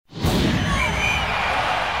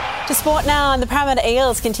To sport now, and the Parramatta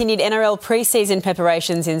Eels continued NRL pre-season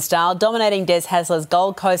preparations in style, dominating Des Hasler's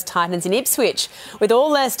Gold Coast Titans in Ipswich. With all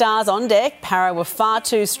their stars on deck, Para were far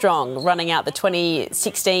too strong, running out the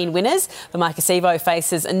 2016 winners. The Micah Sevo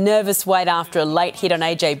faces a nervous wait after a late hit on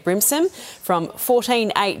AJ Brimson. From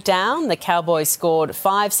 14-8 down, the Cowboys scored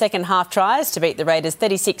 5 second-half tries to beat the Raiders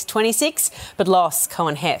 36-26, but lost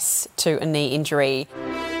Cohen Hess to a knee injury.